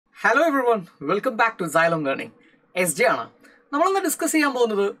Hello everyone, welcome back to Xylem Learning. SJ ആണ്. നമ്മളിന്ന് discuss ചെയ്യാൻ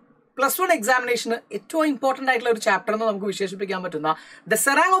പോകുന്നത് +1 എക്സാമിനേഷന് ഏറ്റവും ഇമ്പോർട്ടന്റ് ആയിട്ടുള്ള ഒരു ചാപ്റ്റർ എന്ന് നമുക്ക് വിശേഷിപ്പിക്കാൻ പറ്റുന്ന ദ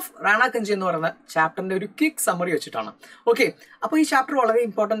സെറാങ് ഓഫ് റാണാഗഞ്ചി എന്ന് പറയുന്ന ചാപ്റ്ററിന്റെ ഒരു ക്വിക്ക് സമ്മറി വെച്ചിട്ടാണ്. ഓക്കെ, അപ്പോൾ ഈ ചാപ്റ്റർ വളരെ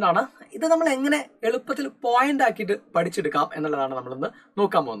ഇമ്പോർട്ടന്റ് ആണ്. ഇത് നമ്മൾ എങ്ങനെ എളുപ്പത്തിൽ പോയിന്റ് ആക്കിയിട്ട് പഠിച്ചെടുക്കാം എന്നുള്ളതാണ് നമ്മളിന്ന്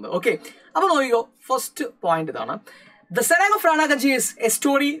നോക്കാൻ പോകുന്നത്. ഓക്കെ, അപ്പോൾ നോക്കിയോ, ഫസ്റ്റ് പോയിന്റ് ഇതാണ്. The serang of റാണാഗഞ്ചി is A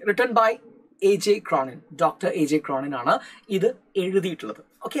story written by A.J. Cronin. Doctor A.J. Cronin ആണ് ഇത് എഴുതിയിട്ടുള്ളത്.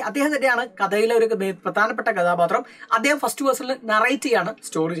 ഓക്കെ, അദ്ദേഹം തന്നെയാണ് കഥയിലെ ഒരു പ്രധാനപ്പെട്ട കഥാപാത്രം. അദ്ദേഹം ഫസ്റ്റ് പേഴ്സണിൽ നറേറ്റ് ചെയ്യാണ്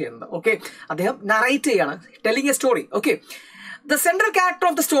സ്റ്റോറി ചെയ്യുന്നത്. ഓക്കെ, അദ്ദേഹം നറേറ്റ് ചെയ്യാണ്, telling A story. Okay, the central character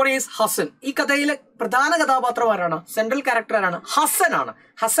of the story is Hasan. ഈ കഥയിലെ പ്രധാന കഥാപാത്രം ആരാണ്? സെൻട്രൽ ക്യാരക്ടർ ആരാണ്? ഹസൻ ആണ്.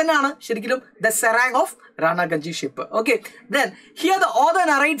 ഹസനാണ് ശരിക്കും the serang of റാണാഗഞ്ചി ship. Okay, then here the author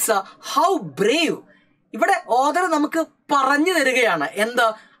narrates how Brave. ഇവിടെ ഓഥർ നമുക്ക് പറഞ്ഞു തരികയാണ് എന്താ?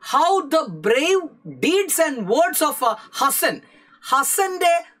 How the brave deeds and words of Hassan.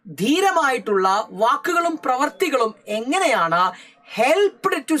 ഹസന്റെ ധീരമായിട്ടുള്ള വാക്കുകളും പ്രവർത്തികളും എങ്ങനെയാണ്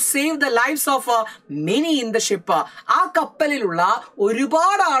helped to save the lives of many in the ship. ആ കപ്പലിലുള്ള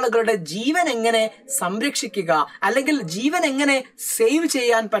ഒരുപാട് ആളുകളുടെ ജീവൻ എങ്ങനെ സംരക്ഷിക്കുക അല്ലെങ്കിൽ ജീവൻ എങ്ങനെ സേവ്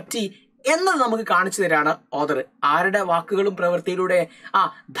ചെയ്യാൻ പറ്റി എന്നത് നമുക്ക് കാണിച്ചു തരാണ് ഓഥർ. ആരുടെ വാക്കുകളും പ്രവൃത്തിയിലൂടെ?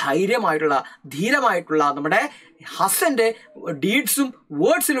 ധീരമായിട്ടുള്ള നമ്മുടെ ഹസന്റെ ഡീഡ്സും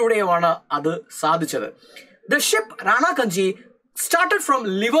വേർഡ്സിലൂടെയുമാണ് അത് സാധിച്ചത്. The ship റാണാഗഞ്ചി started from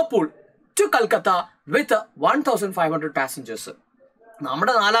Liverpool to Calcutta with 1500 passengers.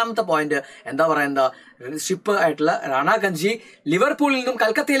 നമ്മുടെ നാലാമത്തെ പോയിന്റ് എന്താ പറയുന്നത്? ഷിപ്പ് ആയിട്ടുള്ള റാണാഗഞ്ചി ലിവർപൂളിൽ നിന്നും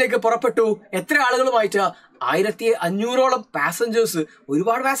കൽക്കത്തയിലേക്ക് പുറപ്പെട്ടു. എത്ര ആളുകളുമായിട്ട്? 1500ഓളം പാസഞ്ചേഴ്സ്.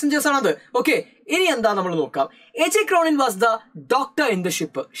 ഒരുപാട് പാസഞ്ചേഴ്സ് ആണത്. ഓക്കെ, ഇനി എന്താ നമ്മൾ നോക്കാം. A.J. Cronin was the doctor in the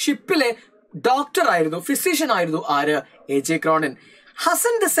ship. ഷിപ്പിലെ doctor ആയിരുന്നു, ഫിസിഷ്യൻ ആയിരുന്നു ആര്? A.J. Cronin.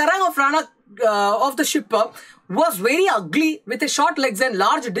 Hasan the serang of Rana of the ship was very ugly with a short legs and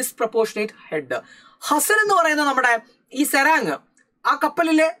large disproportionate head. Hasan എന്ന് പറയുന്ന നമ്മുടെ ഈ സെറാങ്, ആ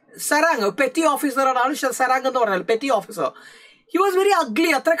കപ്പലിലെ സെറാങ് പെറ്റി ഓഫീസറാണ്. സെറാങ് എന്ന് പറഞ്ഞാൽ petty officer. He was very ugly.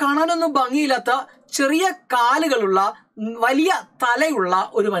 അത്ര കാണാനൊന്നും ഭംഗിയില്ലാത്ത ചെറിയ കാലുകളുള്ള വലിയ തലയുള്ള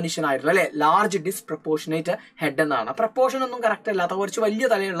ഒരു മനുഷ്യനായിരുന്നു അല്ലെ. ലാർജ് ഡിസ്പ്രപ്പോർഷനേറ്റ് ഹെഡ് എന്നാണ്. പ്രപ്പോർഷൻ ഒന്നും കറക്റ്റ് അല്ലാത്ത കുറച്ച് വലിയ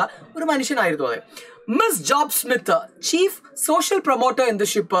തലയുള്ള ഒരു മനുഷ്യനായിരുന്നു അത്. Miss job Smith, chief social promoter in the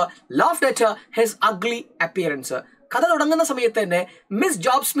ship, laughed at his ugly appearance. കഥ തുടങ്ങുന്ന സമയത്ത് തന്നെ മിസ്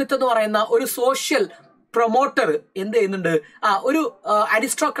ജോബ് സ്മിത്ത് എന്ന് പറയുന്ന ഒരു സോഷ്യൽ പ്രൊമോട്ടർ എന്ത് ചെയ്യുന്നുണ്ട്? ഒരു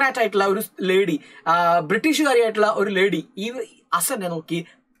അരിസ്റ്റോക്രാറ്റ് ആയിട്ടുള്ള ഒരു ലേഡി, ബ്രിട്ടീഷുകാരിയായിട്ടുള്ള ഒരു ലേഡി ഈ ഹസനെ നോക്കി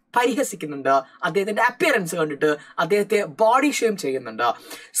പരിഹസിക്കുന്നുണ്ട്. അദ്ദേഹത്തിന്റെ അപ്പിയറൻസ് കണ്ടിട്ട് അദ്ദേഹത്തെ ബോഡി ഷെയിം ചെയ്യുന്നുണ്ട്.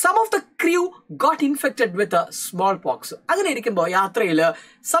 Some of the crew got infected with small pox. അങ്ങനെ ഇരിക്കുമ്പോൾ യാത്രയിൽ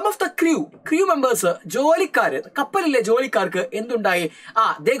some of the crew members, ജോലിക്കാര്, കപ്പലിലെ ജോലിക്കാർക്ക് എന്തുണ്ടായി?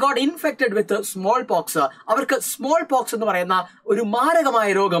 They got infected with small pox. അവർക്ക് സ്മോൾ പോക്സ് എന്ന് പറയുന്ന ഒരു മാരകമായ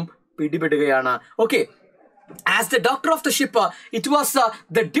രോഗം പിടിപെടുകയാണ്. Okay, as the doctor of the ship, it was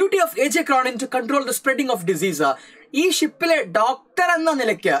the duty of A.J. Cronin to control the spreading of disease. ഈ ഷിപ്പിലെ ഡോക്ടർ എന്ന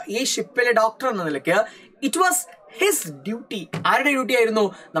നിലയ്ക്ക് ഇറ്റ് വാസ് ഹിസ് ഡ്യൂട്ടി. ആരുടെ ഡ്യൂട്ടി ആയിരുന്നു?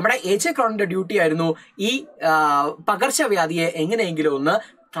 നമ്മുടെ A.J. Croninന്റെ ഡ്യൂട്ടി ആയിരുന്നു ഈ പകർച്ചവ്യാധിയെ എങ്ങനെയെങ്കിലും ഒന്ന്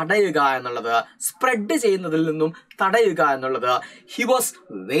തടയുക എന്നുള്ളത്, സ്പ്രെഡ് ചെയ്യുന്നതിൽ നിന്നും തടയുക എന്നുള്ളത്. He was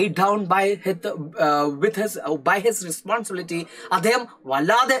weighed down by his responsibility. അദ്ദേഹം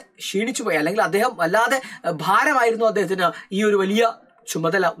വല്ലാതെ ക്ഷീണിച്ചു പോയി, അല്ലെങ്കിൽ അദ്ദേഹം വല്ലാതെ ഭാരമായിരുന്നു അദ്ദേഹത്തിന് ഈ ഒരു വലിയ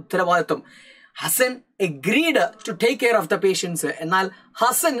ചുമതല, ഉത്തരവാദിത്വം. Hasan agreed to take care of the patients. എന്നാൽ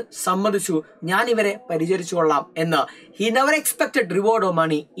ഹസൻ സമ്മതിച്ചു, ഞാൻ ഇവരെ പരിചരിച്ചു കൊള്ളാം എന്ന്. He never expected reward or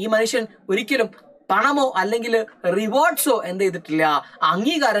മണി. ഈ മനുഷ്യൻ ഒരിക്കലും പണമോ അല്ലെങ്കിൽ റിവാർഡ്സോ എന്ത് ചെയ്തിട്ടില്ല,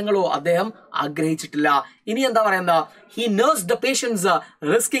 അംഗീകാരങ്ങളോ അദ്ദേഹം ആഗ്രഹിച്ചിട്ടില്ല. ഇനി എന്താ പറയുന്നത്? He nurse the patients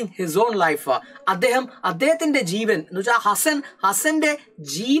റിസ്കിംഗ് his own life. അദ്ദേഹത്തിന്റെ ജീവൻ എന്ന് വെച്ചാൽ ഹസന്റെ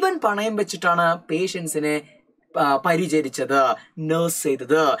ജീവൻ പണയം വെച്ചിട്ടാണ് പേഷ്യൻസിനെ പരിചരിച്ചത്, നേഴ്സ്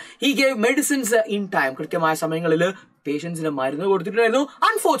ചെയ്തത്. He gave medicines in time. കൃത്യമായ സമയങ്ങളിൽ പേഷ്യൻസിന് മരുന്ന് കൊടുത്തിട്ടുണ്ടായിരുന്നു.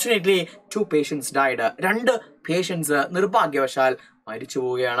 Unfortunately 2 patients died. 2 പേഷ്യൻസ് നിർഭാഗ്യവശാൽ മരിച്ചു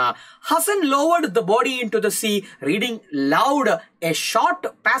പോവുകയാണ്. Hasan ലോവർഡ് the body in to the sea reading loud A short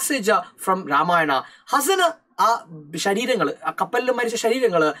passage from Ramayana. Hasan ആ കപ്പലിൽ മരിച്ച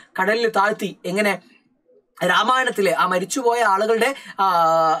ശരീരങ്ങൾ കടലിൽ താഴ്ത്തി. എങ്ങനെ? രാമായണത്തിലെ ആ മരിച്ചുപോയ ആളുകളുടെ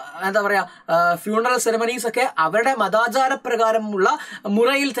എന്താ പറയാ ഫ്യൂണറൽ സെറമണീസ് ഒക്കെ അവരുടെ മതാചാരപ്രകാരമുള്ള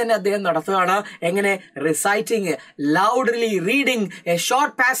മുറയിൽ തന്നെ അദ്ദേഹം നടത്തുകയാണ്. എങ്ങനെ? Reciting loudly reading A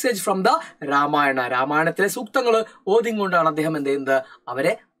short passage from the രാമായണത്തിലെ സൂക്തങ്ങൾ ഓതിക്കൊണ്ടാണ് അദ്ദേഹം എന്ത് ചെയ്യുന്നത്?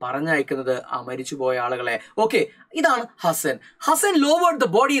 അവരെ പറഞ്ഞയക്കുന്നത്, ആ മരിച്ചുപോയ ആളുകളെ. ഓക്കെ, ഇതാണ് Hasan. Hasan lowered the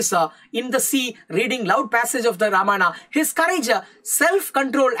bodies in the sea, reading loud passage of the Ramayana. His courage,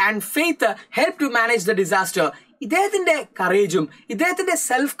 self-control and faith helped to manage the disaster. ഇദ്ദേഹത്തിന്റെ കറേജും ഇദ്ദേഹത്തിന്റെ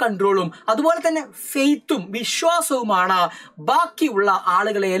സെൽഫ് കൺട്രോളും അതുപോലെ തന്നെ ഫെയ്ത്തും വിശ്വാസവുമാണ് ബാക്കിയുള്ള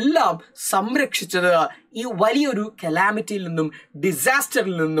ആളുകളെ എല്ലാം സംരക്ഷിച്ചത് ഈ വലിയൊരു കലാമിറ്റിയിൽ നിന്നും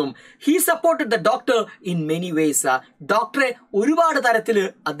ഡിസാസ്റ്ററിൽ നിന്നും. He supported the doctor in many vase. ഡോക്ടറെ ഒരുപാട് തരത്തിൽ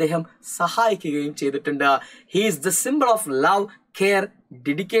അദ്ദേഹം സഹായിക്കുകയും ചെയ്തിട്ടുണ്ട്. He is the symbol of love, care,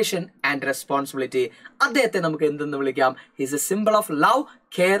 dedication and responsibility. അദ്ദേഹത്തെ നമുക്ക് എന്തെന്ന് വിളിക്കാം? He is A symbol of love,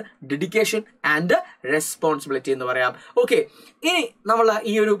 care, dedication and responsibility എന്ന് പറയാം. ഓക്കെ, ഇനി നമ്മൾ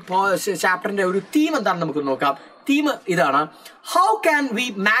ഈ ഒരു ചാപ്റ്ററിന്റെ ഒരു തീം എന്താണെന്ന് നമുക്ക് നോക്കാം. തീം ഇതാണ്: how can we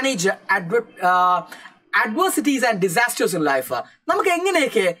manage adversities and disasters in life. നമുക്ക്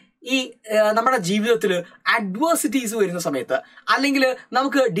എങ്ങനെയൊക്കെ ഈ നമ്മുടെ ജീവിതത്തിൽ അഡ്വേഴ്സിറ്റീസ് വരുന്ന സമയത്ത് അല്ലെങ്കിൽ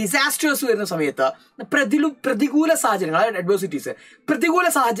നമുക്ക് ഡിസാസ്റ്റേഴ്സ് വരുന്ന സമയത്ത് പ്രതികൂല സാഹചര്യങ്ങൾ, അതായത് അഡ്വേഴ്സിറ്റീസ് പ്രതികൂല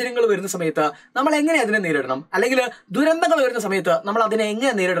സാഹചര്യങ്ങൾ വരുന്ന സമയത്ത് നമ്മൾ എങ്ങനെ അതിനെ നേരിടണം, അല്ലെങ്കിൽ ദുരന്തങ്ങൾ വരുന്ന സമയത്ത് നമ്മൾ അതിനെ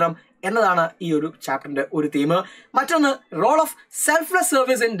എങ്ങനെ നേരിടണം എന്നതാണ് ഈ ഒരു ചാപ്റ്ററിന്റെ ഒരു തീം. മറ്റൊന്ന്, role of selfless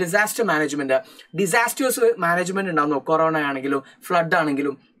service in disaster management. Disasters management ഉണ്ടാകുന്നു. കൊറോണ ആണെങ്കിലും ഫ്ലഡ്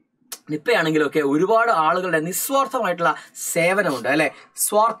ആണെങ്കിലും നിപ്പയാണെങ്കിലും ഒക്കെ ഒരുപാട് ആളുകളുടെ നിസ്വാർത്ഥമായിട്ടുള്ള സേവനമുണ്ട്, അല്ലെ?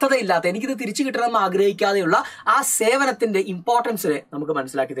 സ്വാർത്ഥതയില്ലാത്ത, എനിക്കിത് തിരിച്ചു കിട്ടണമെന്ന് ആഗ്രഹിക്കാതെയുള്ള ആ സേവനത്തിന്റെ ഇമ്പോർട്ടൻസിനെ നമുക്ക്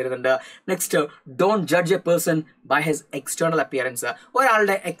മനസ്സിലാക്കി തരുന്നുണ്ട്. Next, don't judge A person by his external appearance.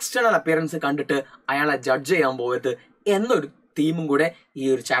 ഒരാളുടെ എക്സ്റ്റേണൽ അപ്പിയറൻസ് കണ്ടിട്ട് അയാളെ ജഡ്ജ് ചെയ്യാൻ പോകരുത് എന്നൊരു തീമും കൂടെ ഈ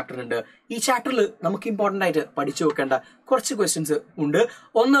ഒരു ചാപ്റ്ററിനുണ്ട്. ഈ ചാപ്റ്ററിൽ നമുക്ക് ഇമ്പോർട്ടൻ്റ് ആയിട്ട് പഠിച്ചു വെക്കേണ്ട കുറച്ച് ക്വസ്റ്റ്യൻസ് ഉണ്ട്.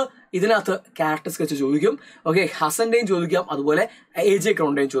 ഒന്ന്, ഇതിനകത്ത് ക്യാരക്ടർ സ്കെച്ച് ചോദിക്കും. ഓക്കെ, ഹസന്റെയും ചോദിക്കാം, അതുപോലെ AJ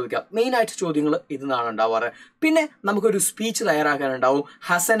ക്രൗണിന്റെയും ചോദിക്കാം. മെയിൻ ആയിട്ട് ചോദ്യങ്ങൾ ഇതിന്നാണ് ഉണ്ടാവാറ്. പിന്നെ നമുക്കൊരു സ്പീച്ച് തയ്യാറാക്കാനുണ്ടാവും,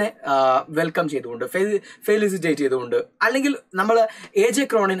 ഹസനെ വെൽക്കം ചെയ്തുകൊണ്ട്, ഫെലിസിറ്റേറ്റ് ചെയ്തുകൊണ്ട്. അല്ലെങ്കിൽ നമ്മൾ AJ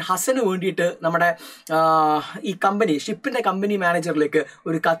ക്രൗണിൻ ഹസന് വേണ്ടിയിട്ട് നമ്മുടെ ഈ ഷിപ്പിന്റെ കമ്പനി മാനേജറിലേക്ക്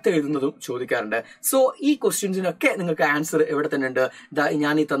ഒരു കത്ത് എഴുതുന്നതും ചോദിക്കാറുണ്ട്. സോ ഈ ക്വസ്റ്റ്യൻസിനൊക്കെ നിങ്ങൾക്ക് ആൻസർ എവിടെ തന്നെ ഉണ്ട്?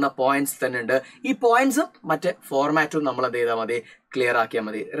 ഞാൻ ഈ തന്ന പോയിന്റ്സ് തന്നെ ഉണ്ട്. ഈ പോയിന്റ്സും മറ്റേ ഫോർമാറ്റും നമ്മൾ എന്ത് ചെയ്താൽ മതി? ക്ലിയർ ആക്കിയാൽ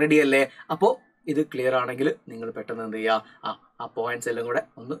മതി. റെഡി അല്ലേ? അപ്പോൾ ഇത് ക്ലിയർ ആണെങ്കിൽ നിങ്ങൾ പെട്ടെന്ന് എന്ത് ചെയ്യുക, ആ പോയിന്റ്സ് എല്ലാം കൂടെ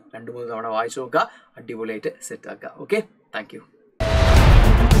ഒന്ന് 2-3 തവണ വായിച്ചു നോക്കുക, അടിപൊളിയായിട്ട് സെറ്റ് ആക്കുക. Okay, thank you.